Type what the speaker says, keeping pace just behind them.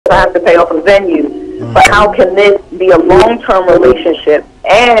I have to pay off a venue. But how can this be a long-term relationship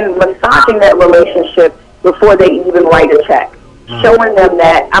and massaging that relationship before they even write a check? Showing them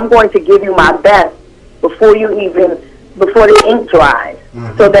that I'm going to give you my best before the ink dries,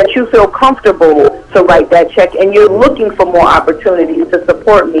 so that you feel comfortable to write that check, and you're looking for more opportunities to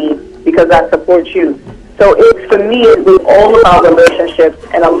support me because I support you. So for me, it was all about relationships,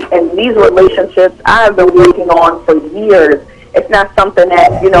 and these relationships I've been working on for years. It's not something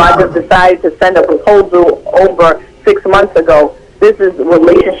that, I just decided to send a proposal over 6 months ago. This is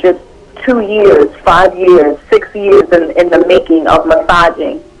relationships 2 years, 5 years, 6 years in the making of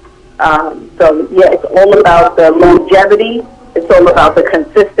massaging. So, yeah, it's all about the longevity. It's all about the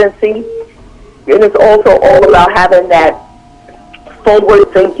consistency. And it's also all about having that forward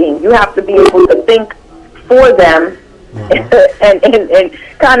thinking. You have to be able to think for them and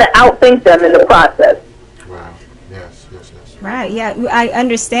kind of outthink them in the process. Wow. Yes. Right, yeah, I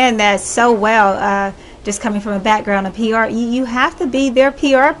understand that so well. Just coming from a background of PR, you have to be their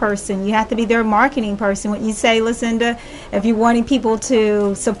PR person. You have to be their marketing person. What you say, Lucinda, if you're wanting people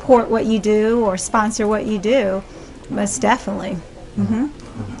to support what you do or sponsor what you do, most definitely.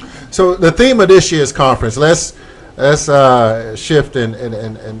 So the theme of this year's conference, let's shift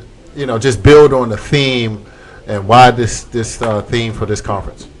and just build on the theme and why this theme for this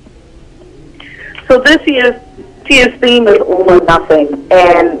conference. So this year's theme is all or nothing,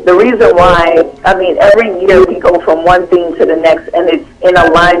 and the reason why, every year we go from one theme to the next, and it's in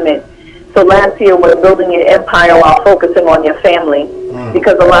alignment. So last year was building your empire while focusing on your family,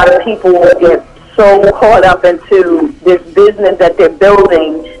 because a lot of people get so caught up into this business that they're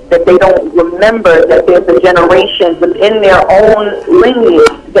building that they don't remember that there's a generation within their own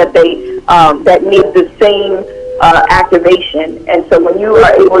lineage that that needs the same activation. And so when you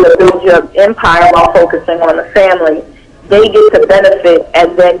are able to build your empire while focusing on the family, they get to benefit,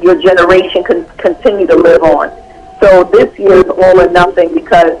 and then your generation can continue to live on. So this year is all or nothing,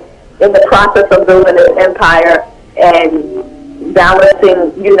 because in the process of building an empire and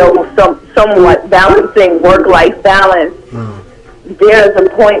balancing, somewhat balancing work-life balance, there's a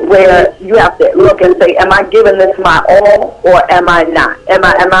point where you have to look and say, am I giving this my all, or am I not? Am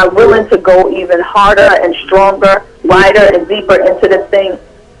I willing to go even harder and stronger, wider and deeper into this thing,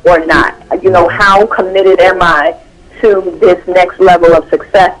 or not? How committed am I to this next level of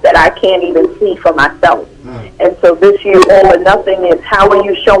success that I can't even see for myself? And so this year, all or nothing is, how are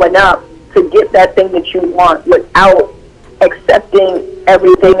you showing up to get that thing that you want without accepting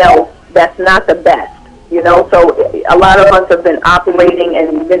everything else that's not the best? So a lot of us have been operating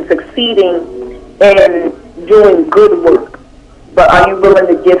and been succeeding in doing good work. But are you willing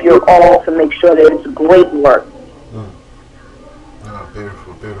to give your all to make sure that it's great work? Oh,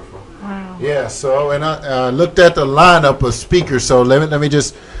 beautiful. Wow. Yeah, so, and I looked at the lineup of speakers. So let me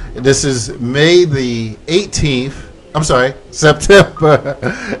just, this is May the 18th. I'm sorry, September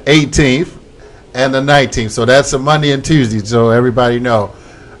 18th and the 19th. So that's a Monday and Tuesday, so everybody know.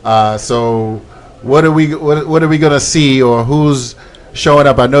 So what are we going to see, or who's showing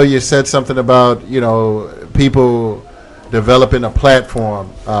up? I know you said something about, people developing a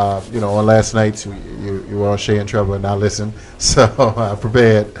platform, on last night. You were all sharing trouble and not listen. So I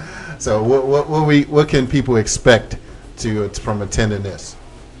prepared. So what can people expect from attending this?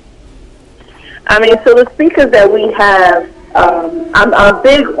 So the speakers that we have, I'm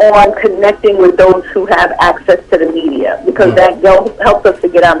big on connecting with those who have access to the media, because that helps us to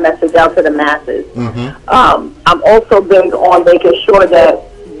get our message out to the masses. I'm also big on making sure that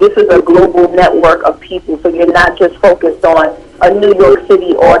this is a global network of people, so you're not just focused on a New York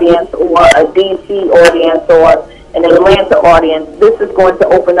City audience or a DC audience or an Atlanta audience. This is going to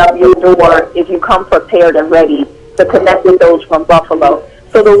open up your door, if you come prepared and ready, to connect with those from Buffalo.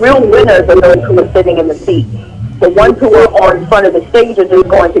 So the real winners are those who are sitting in the seats. The ones who are on front of the stage are just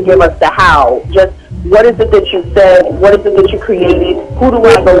going to give us the how. Just what is it that you said? What is it that you created? Who do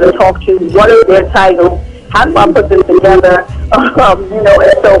I go to talk to? What are their titles? How do I put this together? And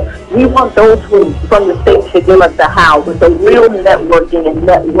so we want those who from the stage to give us the how. But the real networking and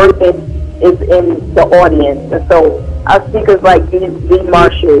networking is in the audience. And so our speakers like V.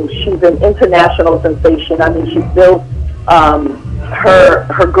 Marshall, she's an international sensation. She's built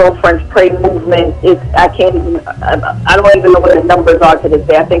her girlfriend's Pray movement. I don't even know what the numbers are to this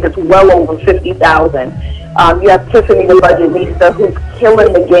day. I think it's well over 50,000. You have Tiffany the Budgetista, who's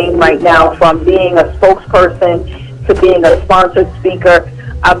killing the game right now, from being a spokesperson to being a sponsored speaker.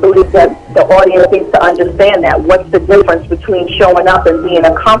 I believe that the audience needs to understand that. What's the difference between showing up and being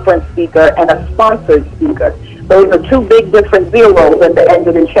a conference speaker and a sponsored speaker? Those are two big different zeros at the end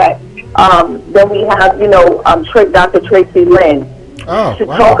of the check. Then we have, Dr. Tracy Lynn. Oh, to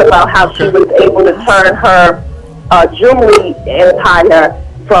wow. talk about how she was able to turn her jewelry empire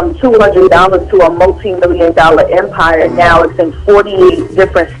from $200 to a multi-million-dollar empire. Now it's in 48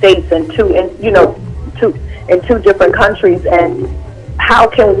 different states and two different countries. And how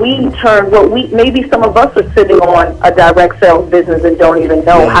can we turn what maybe some of us are sitting on a direct sales business and don't even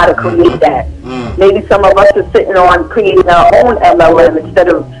know how to create that. Maybe some of us are sitting on creating our own MLM instead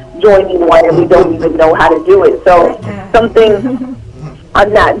of joining one, and we don't even know how to do it. So some things are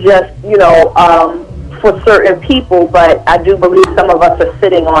not just, for certain people, but I do believe some of us are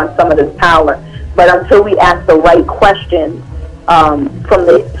sitting on some of this power. But until we ask the right questions from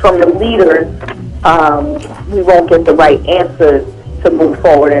the leaders, we won't get the right answers to move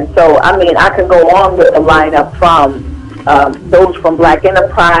forward. And so, I mean, I can go on with the lineup from those from Black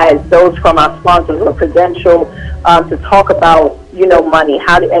Enterprise, those from our sponsors or Prudential, to talk about, money.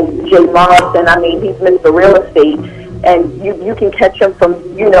 And Jay Morrison, I mean, he's Mr. Real Estate. And you can catch him from,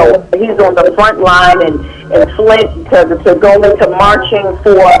 he's on the front line and Flint to go into marching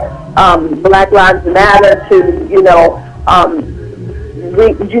for Black Lives Matter to,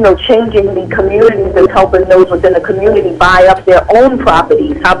 changing the communities and helping those within the community buy up their own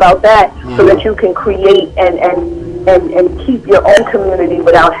properties. How about that? So that you can create and keep your own community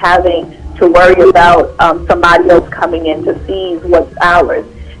without having to worry about somebody else coming in to seize what's ours.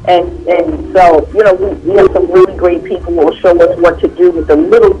 And so, we have some really great people who will show us what to do with the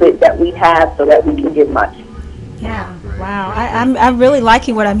little bit that we have so that we can get much. Yeah, wow. I'm really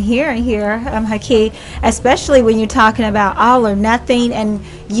liking what I'm hearing here, Haki, especially when you're talking about all or nothing and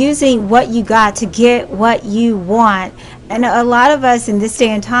using what you got to get what you want. And a lot of us in this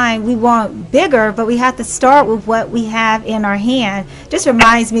day and time, we want bigger, but we have to start with what we have in our hand. Just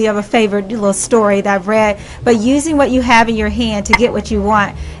reminds me of a favorite little story that I've read, but using what you have in your hand to get what you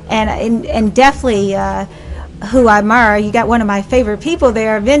want. And definitely who I admire, you got one of my favorite people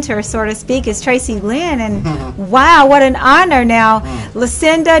there, mentor, so to speak, is Tracy Lynn. And wow, what an honor. Now,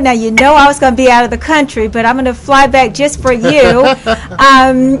 Lucinda, now I was going to be out of the country, but I'm going to fly back just for you.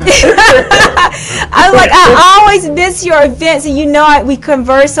 I was like, I always miss your events, and we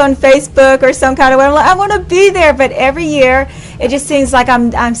converse on Facebook or some kind of way. I'm like, I want to be there, but every year it just seems like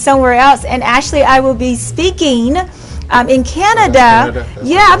I'm somewhere else. And actually, I will be speaking in Canada.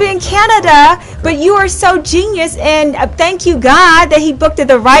 Yeah, I'll be in Canada, but you are so genius, and thank you, God, that he booked at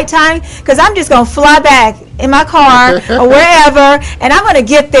the right time, because I'm just going to fly back in my car or wherever, and I'm going to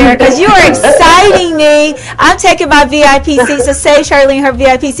get there because you are exciting me. I'm taking my VIP seat, so save Charlene her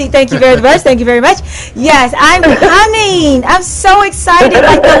VIP seat. Thank you very much. Thank you very much. Yes, I'm coming. I'm so excited.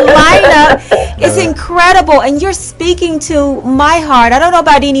 Like, the lineup is incredible, and you're speaking to my heart. I don't know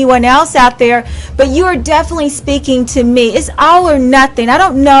about anyone else out there, but you are definitely speaking to me. It's all or nothing. I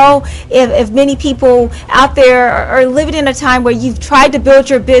don't know if many people out there are living in a time where you've tried to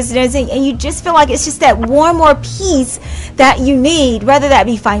build your business and you just feel like it's just that one more piece that you need, whether that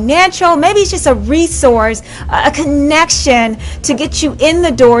be financial, maybe it's just a resource, a connection to get you in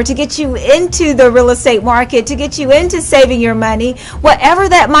the door, to get you into the real estate market, to get you into saving your money, whatever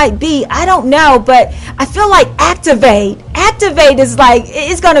that might be. I don't know, but I feel like Activate is like,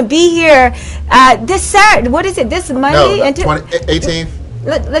 it's going to be here this Saturday. What is it, this Monday? No, 18th.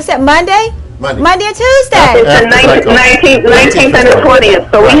 Let's say Monday and Tuesday. It's the 19th and the 20th.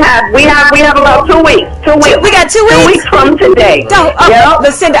 So we have about 2 weeks. 2 weeks. We got 2 weeks. 2 weeks from today.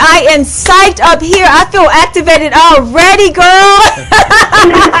 Lucinda, I am psyched up here. I feel activated already, girl.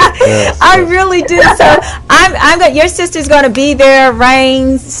 I really do. So your sister's going to be there,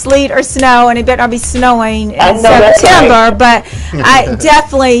 rain, sleet, or snow, and it better not be snowing in September. Right. But I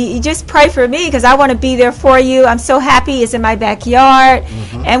definitely just pray for me, because I want to be there for you. I'm so happy it's in my backyard,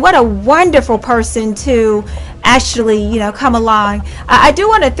 and what a wonderful person to actually, come along. I do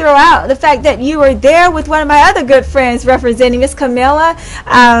want to throw out the fact that you were there with one of my other good friends representing Miss Camilla.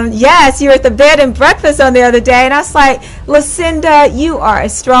 Yes, you were at the bed and breakfast on the other day, and I was like, Lucinda, you are a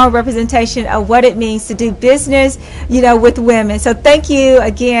strong representation of what it means to do business, with women. So thank you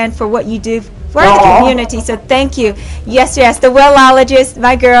again for what you do for the community. So thank you. Yes, the wellologist,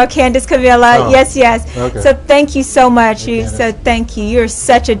 my girl, Candace Camilla. Yes. Okay. So thank you so much. So thank you. You're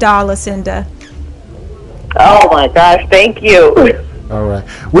such a doll, Lucinda. Oh my gosh, thank you. All right,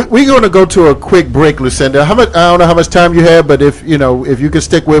 we're going to go to a quick break, Lucinda. I don't know how much time you have, but if you can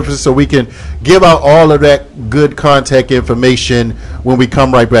stick with us so we can give out all of that good contact information when we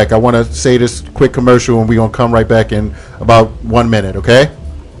come right back. I want to say this quick commercial, and we're going to come right back in about 1 minute. Okay?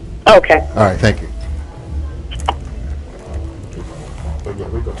 Okay. All right. Thank you.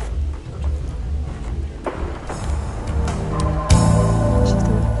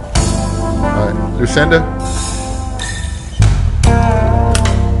 All right, Lucinda.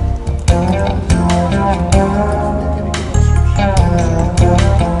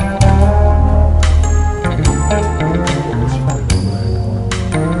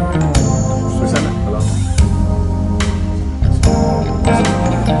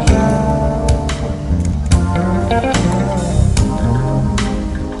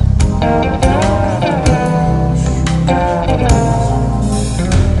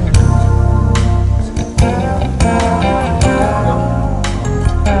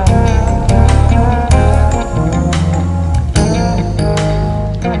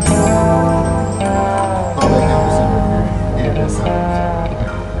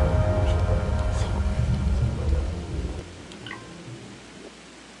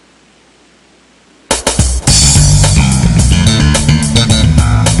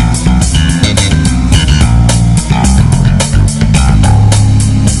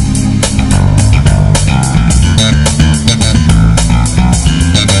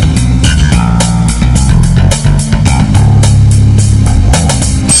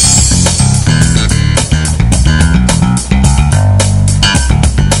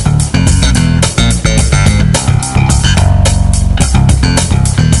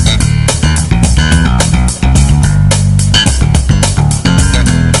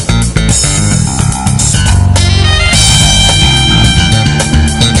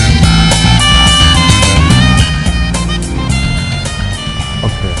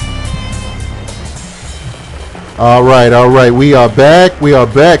 All right. We are back.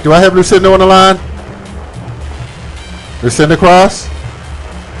 Do I have Lucinda on the line? Lucinda Cross?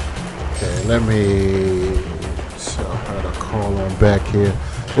 Okay, let me tell her to call on back here.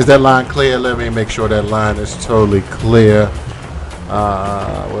 Is that line clear? Let me make sure that line is totally clear.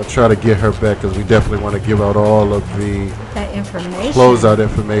 We'll try to get her back because we definitely want to give out all of that information. Closeout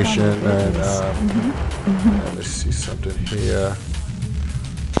information. And let's see something here.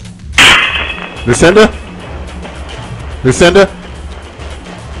 Lucinda?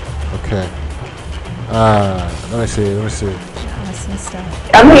 Okay. Let me see.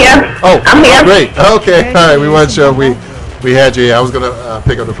 I'm here. Oh, I'm here. Great. Okay. All right. We weren't sure we had you. I was gonna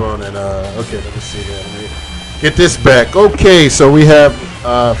pick up the phone and okay. Let me see here. Let me get this back. Okay. So we have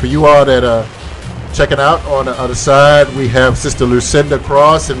for you all that are checking out on the other side, we have Sister Lucinda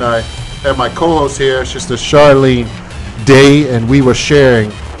Cross, and I have my co-host here, Sister Charlene Day, and we were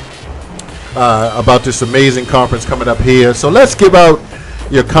sharing about this amazing conference coming up here. So let's give out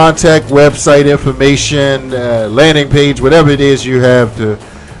your contact, website information, landing page, whatever it is you have to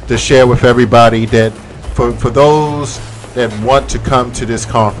share with everybody that for those that want to come to this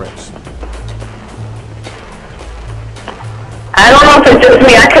conference. I don't know if it's just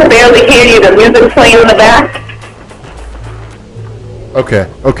me. I can barely hear you. The music's playing in the back. Okay.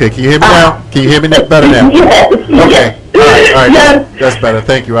 Can you hear me now? Can you hear me better now? Yes. Okay. All right. Yes. That's better.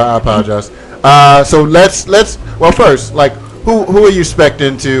 Thank you. I apologize. So let's well, first, like, who are you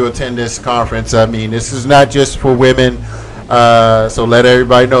expecting to attend this conference? I mean, this is not just for women. So let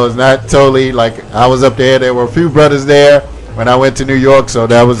everybody know it's not totally like I was up there. There were a few brothers there when I went to New York, so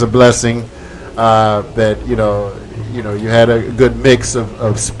that was a blessing. That you had a good mix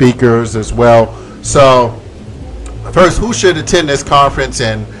of speakers as well. So first, who should attend this conference,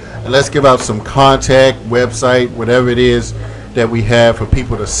 and let's give out some contact, website, whatever it is that we have for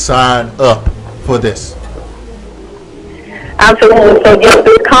people to sign up for this. Absolutely. So yes,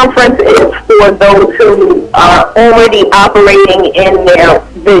 this conference is for those who are already operating in their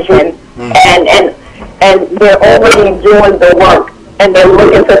vision and they're already doing the work and they're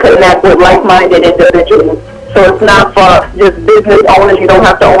looking to connect with like-minded individuals. So it's not for just business owners. You don't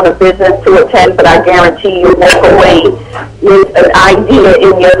have to own a business to attend, but I guarantee you walk away with an idea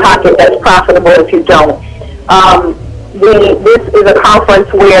in your pocket that's profitable if you don't. This is a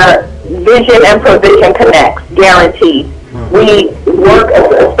conference where vision and provision connects, guaranteed. We work,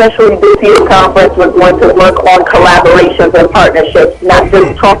 especially this year's conference, we're going to work on collaborations and partnerships, not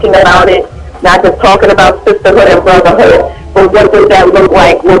just talking about it, not just talking about sisterhood and brotherhood, but what does that look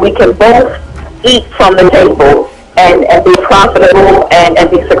like where we can both eat from the table and be profitable and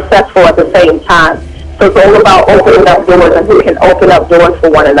be successful at the same time. So it's all about opening up doors and who can open up doors for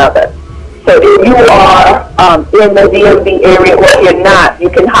one another. So if you are in the DMV area or if you're not, you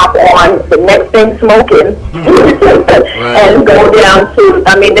can hop on the Next Thing Smoking and go down to,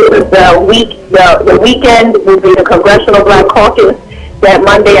 this is the weekend will be the Congressional Black Caucus. That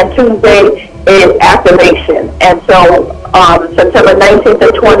Monday and Tuesday is activation. And so September 19th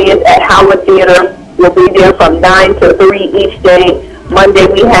and 20th at Howard Theater, we'll be there from 9 to 3 each day. Monday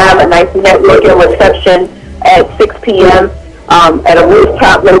we have a nice networking reception at 6 p.m. At a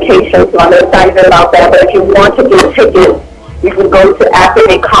rooftop location, so I'm excited about that. But if you want to get tickets, you can go to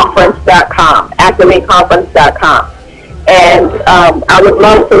activateconference.com, And I would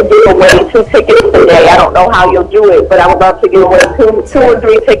love to give away 2 tickets today. I don't know how you'll do it, but I would love to give away 2 or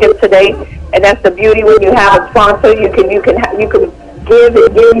 3 tickets today. And that's the beauty when you have a sponsor. You can give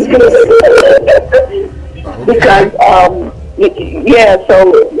it. Because yeah,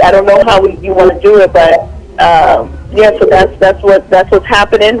 so I don't know how you want to do it, but yeah, so that's what's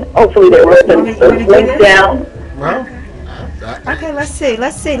happening. Hopefully they wrote the link down. Well, okay, let's see,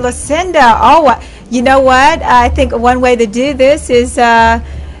 Lucinda. Oh, you know what? I think one way to do this is the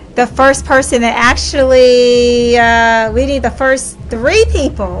first person that actually we need the first three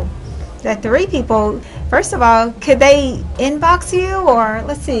people. First of all, could they inbox you, or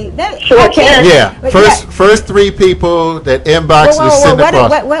let's see? Sure, I can. Yeah, first three people that inbox Lucinda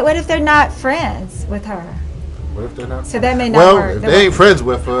Cross. What if they're not friends with her? What if they're not? So that may not work. If they ain't friends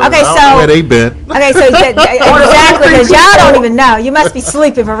with her, okay, I don't know where they been. Okay, so exactly, because y'all don't even know. You must be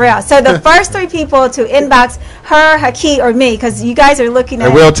sleeping for real. So the first three people to inbox her, Haki, or me, because you guys are looking at.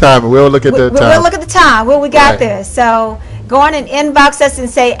 And we'll time it. We'll look at the time. We'll look at the time. Well, we got this. So go on and inbox us and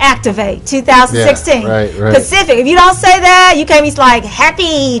say activate 2016. Yeah, right. Pacific. If you don't say that, you can't be like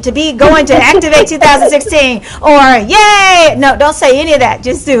happy to be going to activate 2016 or yay. No, don't say any of that.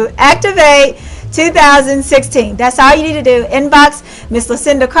 Just do activate 2016. That's all you need to do. Inbox Miss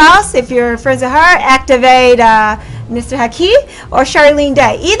Lucinda Cross if you're friends with her. Activate Mr. Haki or Charlene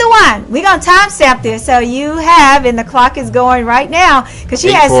Day. Either one. We're going to timestamp this. So you have, and the clock is going right now because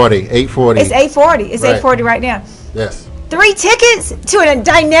she 8:40. has 8:40. It's 8:40. It's 8:40 right now. Yes. 3 tickets to a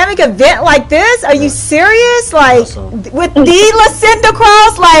dynamic event like this? Are you serious? Like with the Lucinda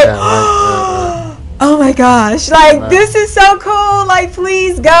Cross? Like, oh my gosh! Like this is so cool! Like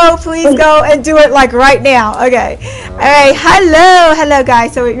please go and do it like right now. Okay, all right. Hello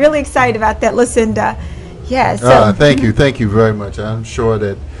guys. So we're really excited about that, Lucinda. Yes. Yeah, thank you very much. I'm sure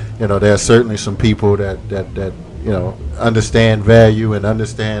that there are certainly some people that understand value and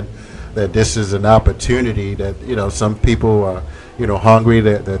understand that this is an opportunity that some people are hungry.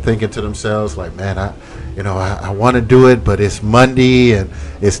 They're thinking to themselves like, man, I want to do it, but it's Monday and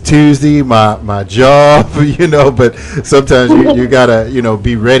it's Tuesday, my job, but sometimes you gotta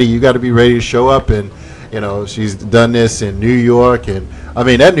be ready. You got to be ready to show up. And she's done this in New York, and I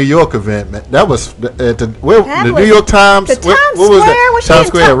mean that New York event, man, that was at the New York Times. The Times what was Square? that? Times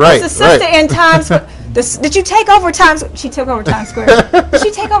Square, right? The sister in Times Square. Did you take over Times? She took over Times Square. Did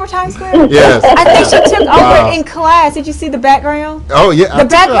she take over Times Square? Yes. I think she took over in class. Did you see the background? Oh yeah. The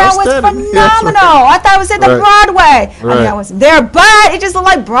background was phenomenal. I thought it was at the Broadway. I mean, I wasn't there, but it just looked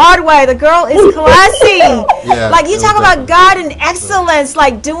like Broadway. The girl is classy. Like you talk about God and excellence,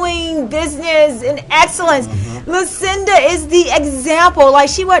 like doing business in excellence. Lucinda is the example. Like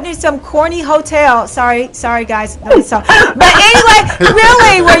she wasn't in some corny hotel. Sorry guys. But anyway,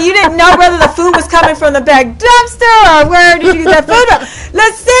 really, where you didn't know whether the food was coming from the back dumpster or where did you get that food from.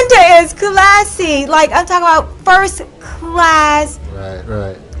 Lucinda is classy. Like I'm talking about first class.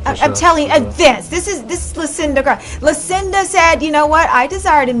 Right. I'm telling you, events. This is Lucinda. Lucinda said, you know what? I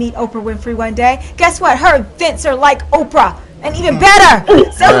desire to meet Oprah Winfrey one day. Guess what? Her events are like Oprah. And even better.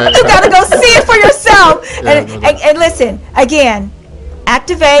 So you got to go see it for yourself. And listen, again,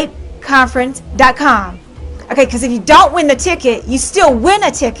 activateconference.com. Okay, because if you don't win the ticket, you still win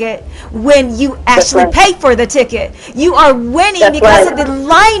a ticket when you actually pay for the ticket. You are winning because of the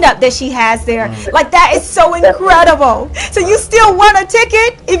lineup that she has there. Like that is so incredible. So you still won a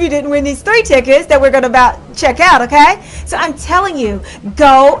ticket if you didn't win these 3 tickets that we're going to about check out, okay? So I'm telling you,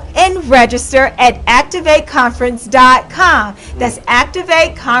 go and register at activateconference.com. That's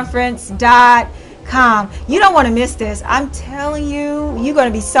activateconference.com. You don't want to miss this. I'm telling you, you're going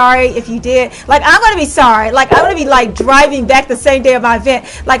to be sorry if you did. Like, I'm going to be sorry. Like, I'm going to be, like, driving back the same day of my event.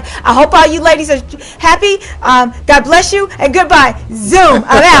 Like, I hope all you ladies are happy. God bless you, and goodbye. Zoom.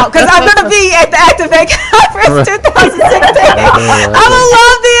 I'm out, because I'm going to be at the Activate Conference 2016. I'm going to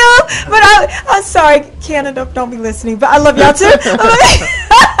love you, but I'm sorry, Canada, don't be listening, but I love y'all, too.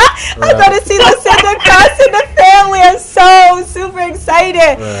 I'm going to see Lucinda Cross and the family. I'm so super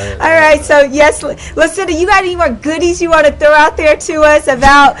excited. All right, so yes, Lucinda, you got any more goodies you want to throw out there to us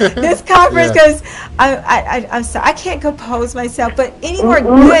about this conference? Because I'm sorry, I can't compose myself, but any more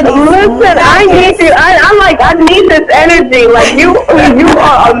goodies? Listen, I need you. I need this energy. Like you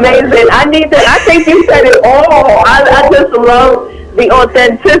are amazing. I need that. I think you said it all. I just love the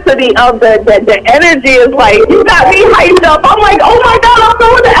authenticity of the energy. Is like, you got me hyped up. I'm like, oh my God, I'm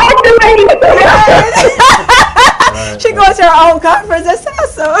going to activate. She goes to her own conference. That's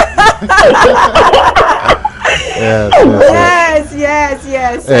awesome.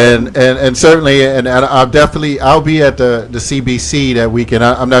 Yes. And certainly, and I'll be at the CBC that weekend.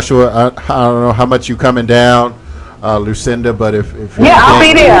 I'm not sure. I don't know how much you coming down, Lucinda, but if I'll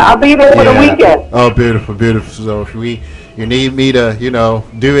be there. I'll be there for the weekend. Oh, beautiful. So if you need me to,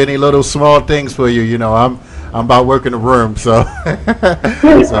 do any little small things for you, I'm about working the room, so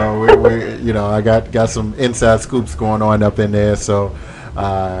we I got some inside scoops going on up in there. So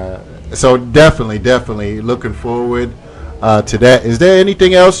so definitely looking forward to that. Is there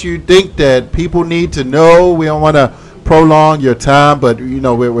anything else you think that people need to know? We don't want to prolong your time, but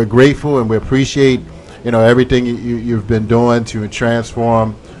we're grateful and we appreciate everything you've been doing to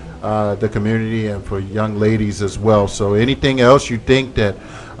transform the community and for young ladies as well. So anything else you think that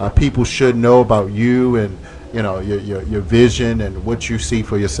people should know about you and your vision and what you see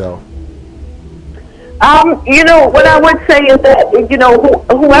for yourself? What I would say is that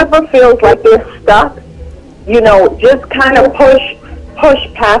whoever feels like they're stuck, just kind of push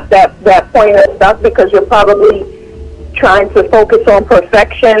past that point of stuck, because you're probably trying to focus on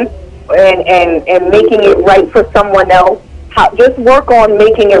perfection and making it right for someone else. Just work on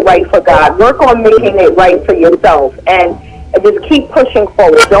making it right for God. Work on making it right for yourself, and just keep pushing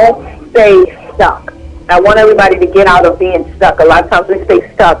forward. Don't stay stuck. I want everybody to get out of being stuck. A lot of times we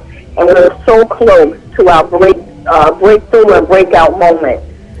stay stuck, and we're so close to our breakthrough and breakout moment.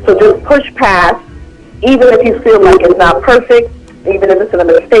 So just push past, even if you feel like it's not perfect, even if it's a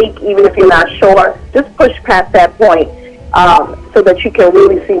mistake, even if you're not sure. Just push past that point so that you can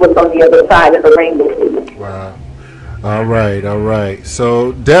really see what's on the other side of the rainbow. Wow. All right.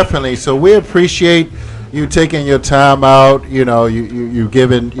 So definitely. So we appreciate you taking your time out. You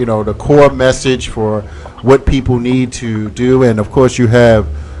given the core message for what people need to do, and of course you have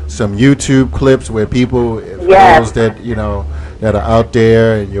some YouTube clips where people, those that that are out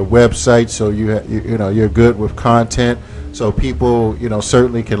there, and your website. So you're good with content. So people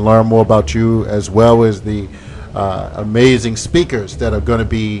certainly can learn more about you, as well as the amazing speakers that are going to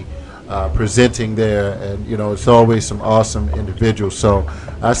be presenting there, and it's always some awesome individuals. So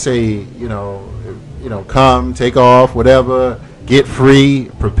I say come, take off, whatever, get free,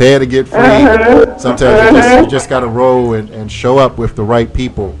 prepare to get free. Sometimes you just got to roll and show up with the right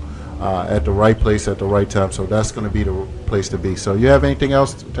people at the right place at the right time. So that's going to be the place to be. So you have anything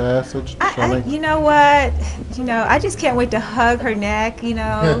else to ask, Charlene? You know what? I just can't wait to hug her neck,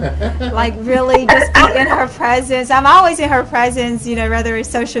 like really just be in her presence. I'm always in her presence, whether it's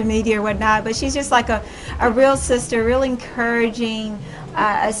social media or whatnot, but she's just like a real sister, real encouraging,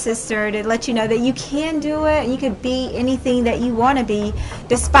 a sister to let you know that you can do it. You can be anything that you want to be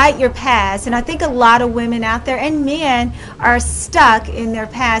despite your past. And I think a lot of women out there and men are stuck in their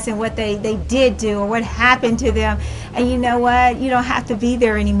past and what they did do or what happened to them. And you know what? You don't have to be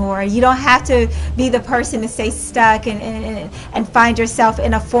there anymore. You don't have to be the person to stay stuck and find yourself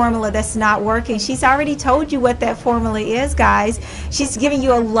in a formula that's not working. She's already told you what that formula is, guys. She's giving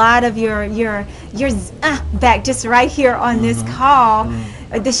you a lot of your back just right here on this call,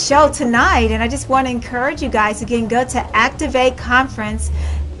 the show tonight. And I just want to encourage you guys, again, go to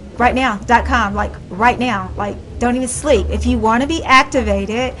activateconference.com, like right now, like don't even sleep. If you want to be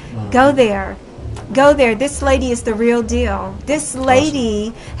activated, go there. Go there. This lady is the real deal. This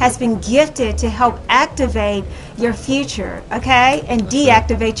lady has been gifted to help activate your future, okay? And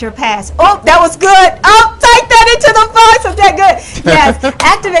deactivate your past. Oh, that was good. Oh, type that into the box. Was that good? Yes.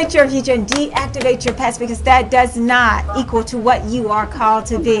 Activate your future and deactivate your past, because that does not equal to what you are called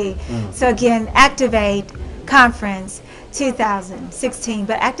to be. So again, Activate Conference 2016,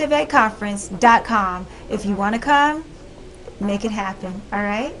 but activateconference.com. If you want to come, make it happen. All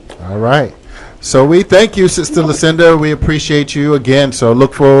right? All right. So we thank you, Sister Lucinda. We appreciate you again. So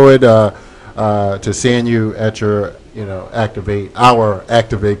look forward to seeing you at your, Activate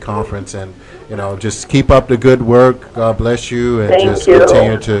conference, and just keep up the good work. God bless you, and Thank you.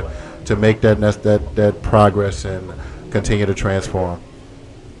 Continue to make that progress and continue to transform.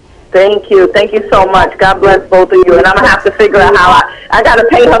 Thank you so much. God bless both of you. And I'm gonna have to figure out how I gotta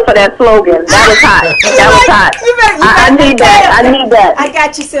pay her for that slogan. That was hot. I need that. I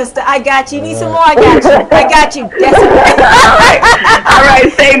got you, sister. I got you. You need some more? I got you. All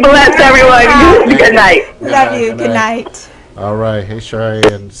right. Stay blessed, everyone. Good night. Love you. Good night. All right. Hey, Shari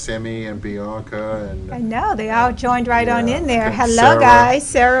and Simi and Bianca and I know they all joined right on in there. Hello, Sarah, guys.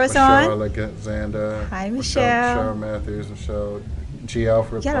 Sarah was on. Alexander. Hi, Michelle. Michelle Matthews. Michelle. G.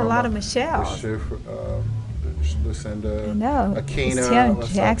 Alfred. You got a lot of Michelles. Lucinda. I know. Akina. Tim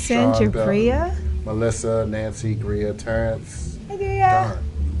Jackson, Jabria. Melissa, Nancy, Gria, Terrence. Hey, Gria.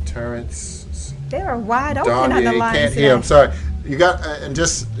 Terrence. They are wide open on the line. Can't hear. I'm sorry. You got and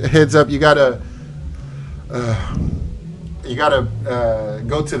just heads up. You gotta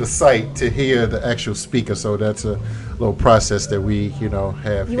go to the site to hear the actual speaker. So that's a little process that we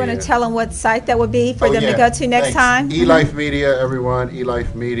have. You want to tell them what site that would be for them to go to next time? eLife Media, everyone.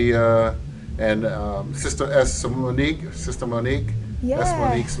 eLife Media, and Sister Monique. Yeah. That's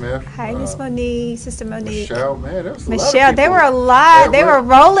Monique Smith. Hi, Miss Monique, Sister Monique. Michelle, man, that was a Michelle, lot of they people. were a lot. They were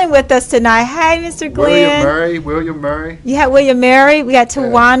rolling with us tonight. Hi, Mr. Glenn. William Murray. You had William Murray. We got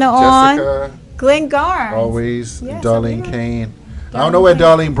Tawana on. Jessica. Glenn Garnes. Always. Yes, Darlene I Kane. I don't know where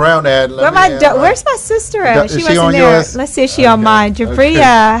Darlene Brown at. Where's my sister at? Is She she wasn't on there. yours? Let's see if she on mine. Jafria.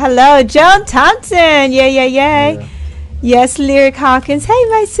 Okay. Hello. Joan Thompson. Yeah. Yes, Lyric Hawkins. Hey,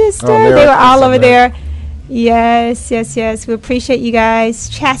 my sister. Lyric, They were all over there. there. Yes. We appreciate you guys.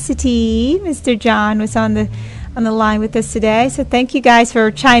 Chastity, Mr. John was on the line with us today. So thank you guys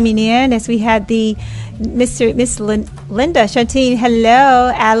for chiming in as we had the Miss Linda Shantine.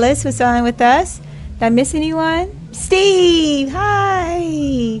 Hello. Alice was on with us. Did I miss anyone? Steve.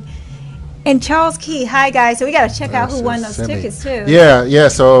 Hi. And Charles Key. Hi, guys. So we got to check out who won those tickets too. Yeah.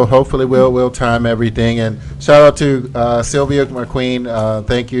 So hopefully we'll time everything. And shout out to Sylvia, my queen.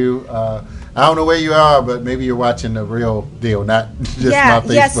 Thank you. I don't know where you are, but maybe you're watching the real deal, not just my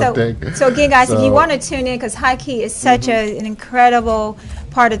Facebook thing. So again, guys, if you want to tune in, because Haki is such an incredible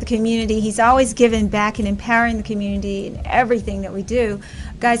part of the community. He's always giving back and empowering the community in everything that we do.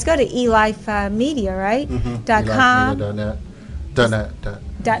 Guys, go to eLifeMedia, right? .com.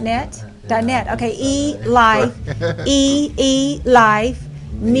 .net. Okay,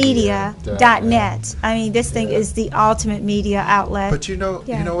 eLifeMedia.net. I mean, this thing is the ultimate media outlet. But you know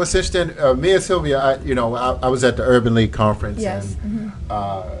what's interesting? Me and Sylvia, I was at the Urban League conference, Yes. and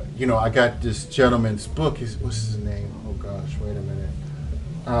I got this gentleman's book. What's his name? Oh gosh, wait a minute.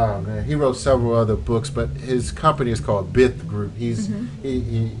 Oh man, he wrote several other books, but his company is called Bith Group. He's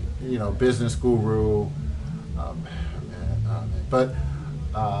he business guru.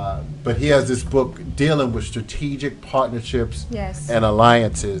 But he has this book dealing with strategic partnerships and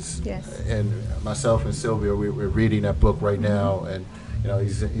alliances. Yes. And myself and Sylvia, we're reading that book right now, and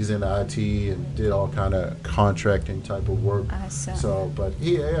he's in IT and did all kind of contracting type of work. Awesome. So, but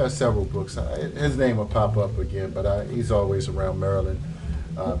he has several books. His name will pop up again, but he's always around Maryland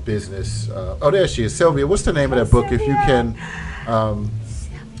business. There she is, Sylvia. What's the name of that book? If you can,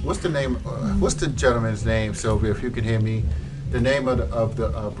 what's the name? What's the gentleman's name, Sylvia? If you can hear me. The name of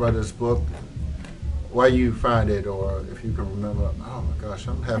the brother's book, why you find it, or if you can remember. Oh my gosh,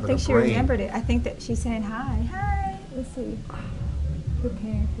 I'm having a brain. I think she remembered it. I think that she's saying hi. Hi. Let's see.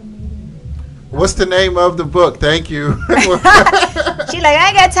 Preparing for meeting. What's the name of the book? Thank you. She's like, I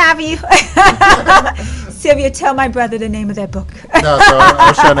ain't got time for you. Sylvia, tell my brother the name of that book. No, so I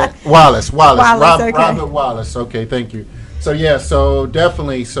was trying to. Wallace. Okay. Robert Wallace. Okay, thank you. So yeah, so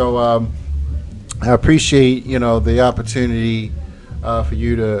definitely. So I appreciate the opportunity for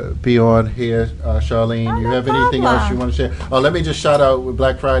you to be on here, Charlene. You have anything else you want to share? Oh, let me just shout out with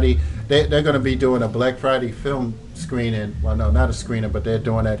Black Friday. They're going to be doing a Black Friday film screening. Well, no, not a screening, but they're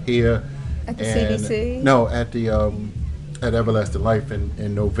doing that here at the CDC. No, at the at Everlasting Life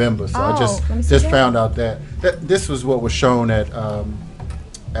in November. So I just found out that this was what was shown at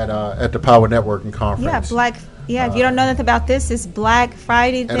the Power Networking conference. Yeah, if you don't know nothing about this, it's Black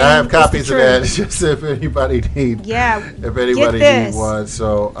Friday. And I have copies of that, just if anybody needs. Yeah, if anybody needs one.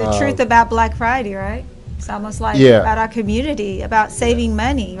 So the truth about Black Friday, right? It's almost like about our community, about saving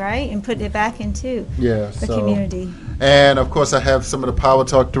money, right, and putting it back into the community. And of course, I have some of the Power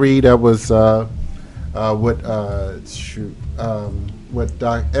Talk 3 that was it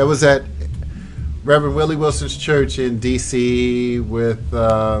was at Reverend Willie Wilson's church in D.C. with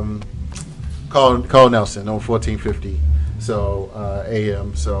Carl Nelson on 1450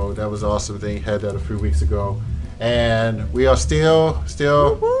 AM. So that was awesome. They had that a few weeks ago, and we are still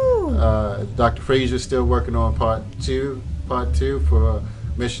Dr. Frazier's still working on part two for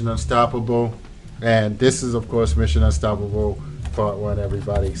Mission Unstoppable, and this is of course Mission Unstoppable part 1,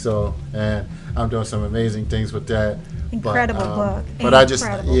 everybody. So, and I'm doing some amazing things with that. Incredible book. But I just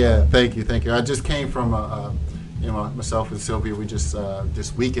thank you. I just came from myself and Sylvia, we just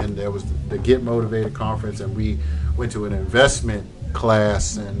this weekend there was the Get Motivated conference, and we went to an investment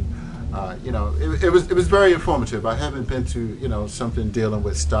class, and it was very informative. I haven't been to something dealing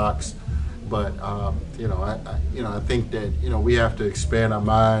with stocks, but I think that we have to expand our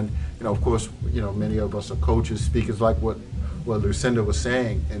mind. Of course, many of us are coaches, speakers, like what Lucinda was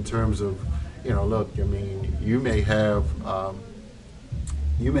saying in terms of look, I mean, you may have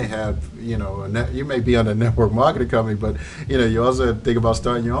you may be on a network marketing company, but you also have to think about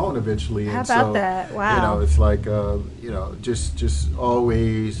starting your own eventually. How about that? Wow. It's like just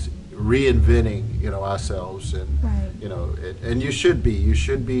always reinventing ourselves, and and you should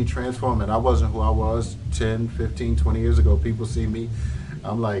be transforming. I wasn't who I was 10, 15, 20 years ago. People see me,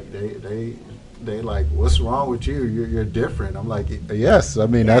 I'm like they they like, what's wrong with you? You're different. I'm like, yes. I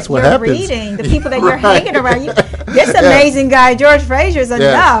mean, that's what you're happens. Reading the people that you're Right. hanging around. This amazing guy, George Frazier's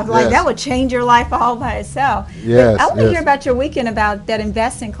enough. Like yes. that would change your life all by itself. Yes, But I want to yes. hear about your weekend, about that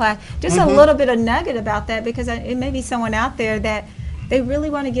investing class. Just a little bit of nugget about that, because it may be someone out there that they really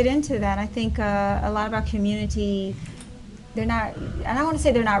want to get into that. I think a lot of our community, they're not, and I don't want to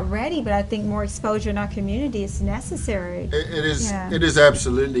say they're not ready, but I think more exposure in our community is necessary. It is. Yeah. It is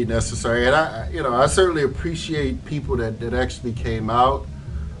absolutely necessary, and I certainly appreciate people that actually came out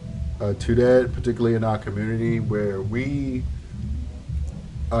to that, particularly in our community where we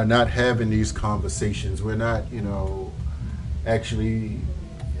are not having these conversations. We're not, actually.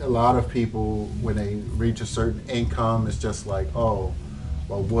 A lot of people, when they reach a certain income, it's just like, oh,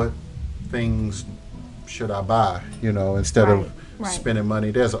 well, what things should I buy? Instead of spending money.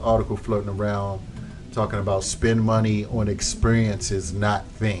 There's an article floating around talking about spend money on experiences, not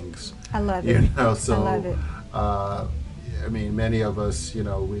things. I love it. So I love it. I mean, many of us,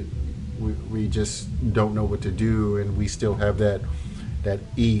 we just don't know what to do, and we still have that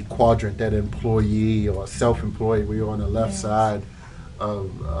E quadrant, that employee or self-employed. We're on the left side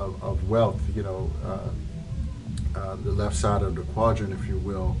of wealth, the left side of the quadrant, if you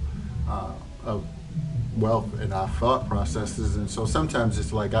will, of wealth in our thought processes. And so sometimes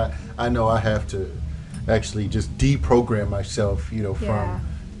it's like I know I have to actually just deprogram myself, from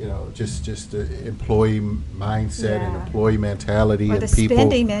just the employee mindset and employee mentality or and the people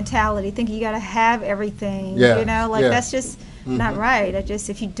spending mentality, thinking you got to have everything. That's just not right.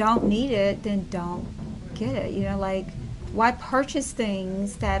 If you don't need it, then don't get it. Why purchase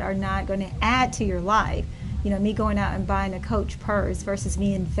things that are not going to add to your life? Me going out and buying a Coach purse versus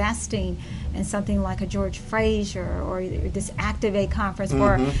me investing in something like a George Frazier or this Activate conference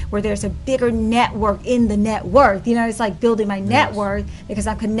where there's a bigger network in the net worth. It's like building my net worth because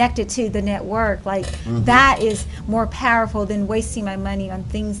I'm connected to the network. That is more powerful than wasting my money on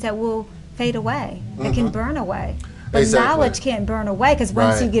things that will fade away, that can burn away. But knowledge can't burn away, because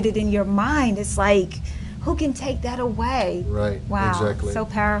once you get it in your mind, it's like, who can take that away? Right. Wow. Exactly. So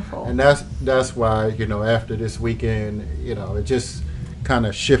powerful. And that's why, after this weekend, it just kind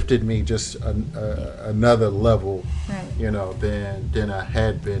of shifted me just another level, than I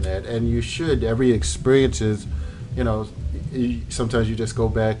had been at. And you should. Every experience is, sometimes you just go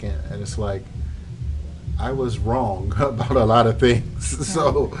back and it's like, I was wrong about a lot of things.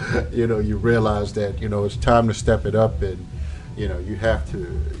 So, you realize that, it's time to step it up, and you have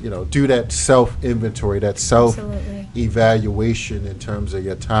to, do that self-inventory, that self-evaluation in terms of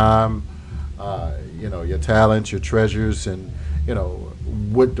your time, your talents, your treasures, and,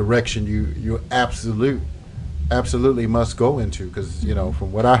 what direction you absolutely must go into. Because,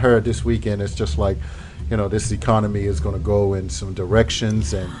 from what I heard this weekend, it's just like, this economy is going to go in some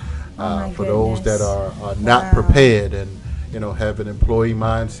directions, and for those that are not prepared and, have an employee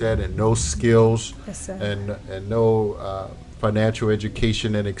mindset and no skills and no financial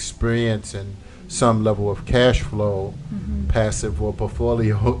education and experience and some level of cash flow, passive or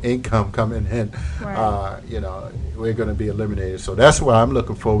portfolio income coming in, we're going to be eliminated. So that's why I'm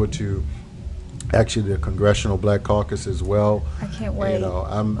looking forward to actually the Congressional Black Caucus as well. I can't wait.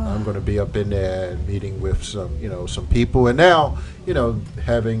 I'm going to be up in there and meeting with some people, and now,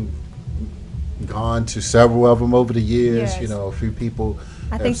 having gone to several of them over the years, a few people.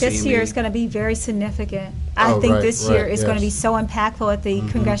 I think this year is going to be very significant. I think this year is going to be so impactful at the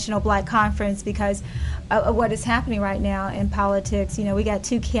Congressional Black Conference because of what is happening right now in politics. We got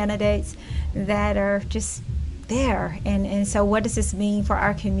two candidates that are just there. And so what does this mean for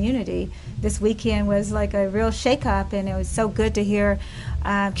our community? This weekend was like a real shake-up, and it was so good to hear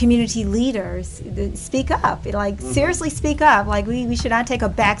community leaders speak up, seriously speak up. We should not take a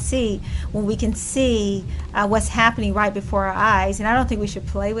back seat when we can see what's happening right before our eyes. And I don't think we should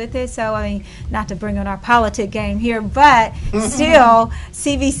play with it. So, not to bring on our politic game here, but still,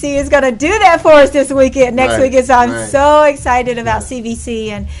 CVC is going to do that for us this weekend, next weekend. So I'm so excited about CVC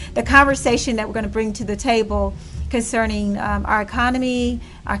and the conversation that we're going to bring to the table concerning our economy,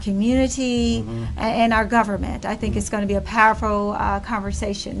 our community, and our government. I think it's going to be a powerful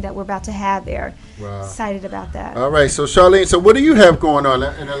conversation that we're about to have there. Wow. Excited about that. All right, so Charlene, so what do you have going on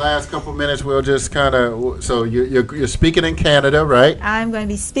in the last couple minutes? We'll just kind of, so you're speaking in Canada, right? I'm going to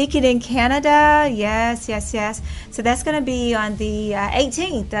be speaking in Canada, yes. So that's going to be on the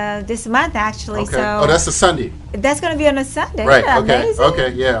 18th of this month, actually. Okay. So that's a Sunday. That's going to be on a Sunday. Right. Isn't that okay. amazing? Okay.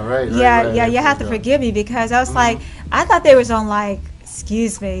 Yeah. Right. Yeah. You have to forgive me because I was like, I thought they was on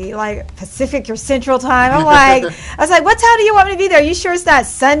excuse me, like Pacific or Central time. I was like, what time do you want me to be there? Are you sure it's not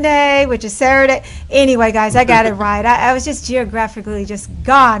Sunday, which is Saturday? Anyway, guys, I got it right. I was just geographically just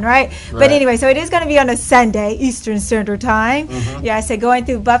gone, right? But anyway, so it is going to be on a Sunday, Eastern Standard Time. Yeah, I said going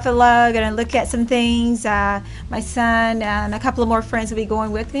through Buffalo, going to look at some things. My son and a couple of more friends will be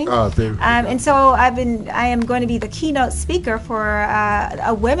going with me. Oh, and so I am going to be the keynote speaker for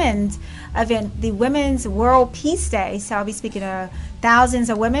a women's event, the Women's World Peace Day. So I'll be speaking to thousands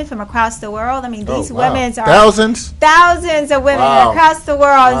of women from across the world. I mean, these women are thousands of women across the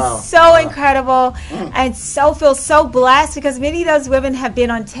world. So incredible, and so feel so blessed because many of those women have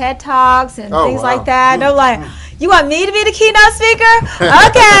been on TED Talks and things like that. They're like, you want me to be the keynote speaker?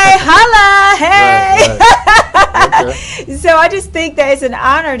 Okay, holla, hey. Okay. So I just think that it's an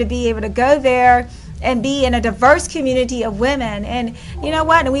honor to be able to go there and be in a diverse community of women. And you know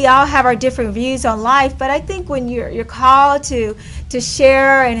what? We all have our different views on life, but I think when you're called to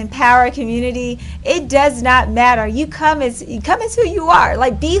share and empower a community, it does not matter. You come as who you are.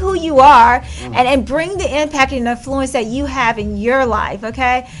 Like, be who you are, and bring the impact and influence that you have in your life,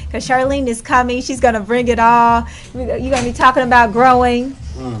 okay? Because Charlene is coming. She's going to bring it all. You're going to be talking about growing.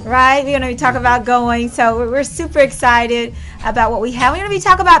 Right? We're going to be talking about going. So we're super excited about what we have. We're going to be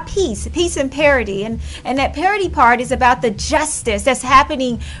talking about peace and parity. And that parity part is about the justice that's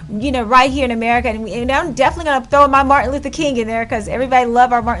happening, right here in America. And I'm definitely going to throw my Martin Luther King in there because everybody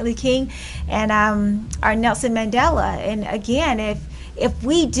loves our Martin Luther King and our Nelson Mandela. And again, if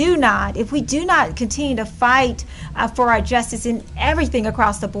we do not continue to fight for our justice in everything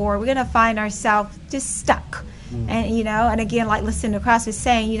across the board, we're going to find ourselves just stuck. And and again, like Lucinda Cross was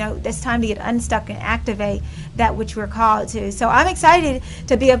saying, it's time to get unstuck and activate that which we're called to. So I'm excited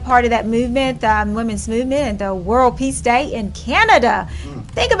to be a part of that movement, the women's movement, and the World Peace Day in Canada.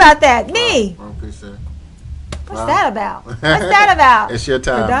 Think about that, me. World Peace Day. What's that about? What's that about? It's your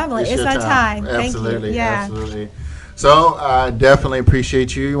time. Predominantly, it's my time. Absolutely, Thank you. Yeah. Absolutely. So I definitely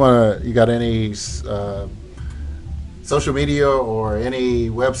appreciate you. You got any social media or any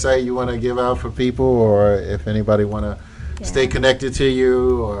website you want to give out for people, or if anybody want to stay connected to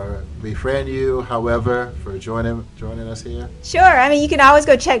you or befriend you, however, for joining us here? Sure. I mean, you can always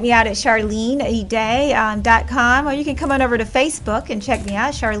go check me out at charleneday.com, or you can come on over to Facebook and check me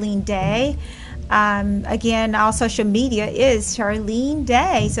out, Charlene Day. Again, all social media is Charlene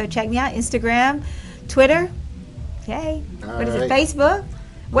Day. So check me out, Instagram, Twitter, Facebook?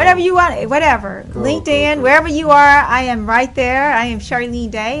 Whatever you want, whatever. Cool, LinkedIn, cool. Wherever you are, I am right there. I am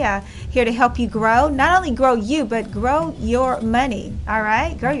Charlene Day, here to help you grow. Not only grow you, but grow your money, all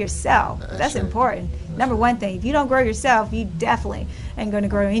right? Grow yourself. That's important. Number one thing, if you don't grow yourself, you definitely ain't going to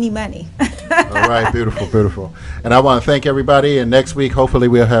grow any money. All right, beautiful, beautiful. And I want to thank everybody. And next week, hopefully,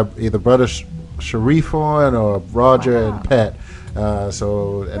 we'll have either Brother Sharif on or Roger and Pat. That's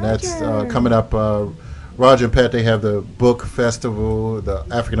coming up. Roger and Pat, they have the book festival, the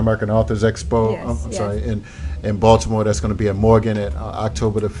African American Authors Expo. Sorry, in Baltimore. That's going to be at Morgan at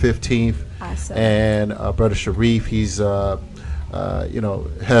October the 15th. Awesome. And Brother Sharif, he's has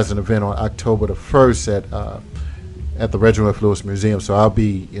an event on October the 1st at the Reginald F. Lewis Museum. So I'll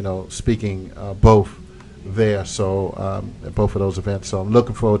be speaking both there. So at both of those events. So I'm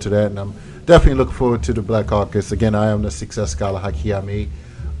looking forward to that, and I'm definitely looking forward to the Black Caucus. Again, I am the Success Scholar Haki Ammi.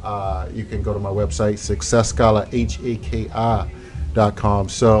 You can go to my website, successscholarhaki.com.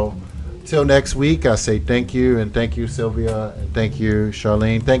 So, till next week, I say thank you, and thank you, Sylvia, and thank you,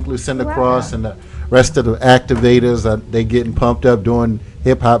 Charlene. Thank Lucinda Cross and the rest of the activators. They getting pumped up doing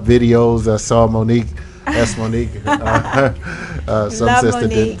hip-hop videos. I saw Monique. That's Monique. Some sister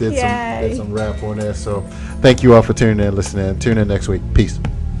did some rap on there. So, thank you all for tuning in, listening. Tune in next week. Peace.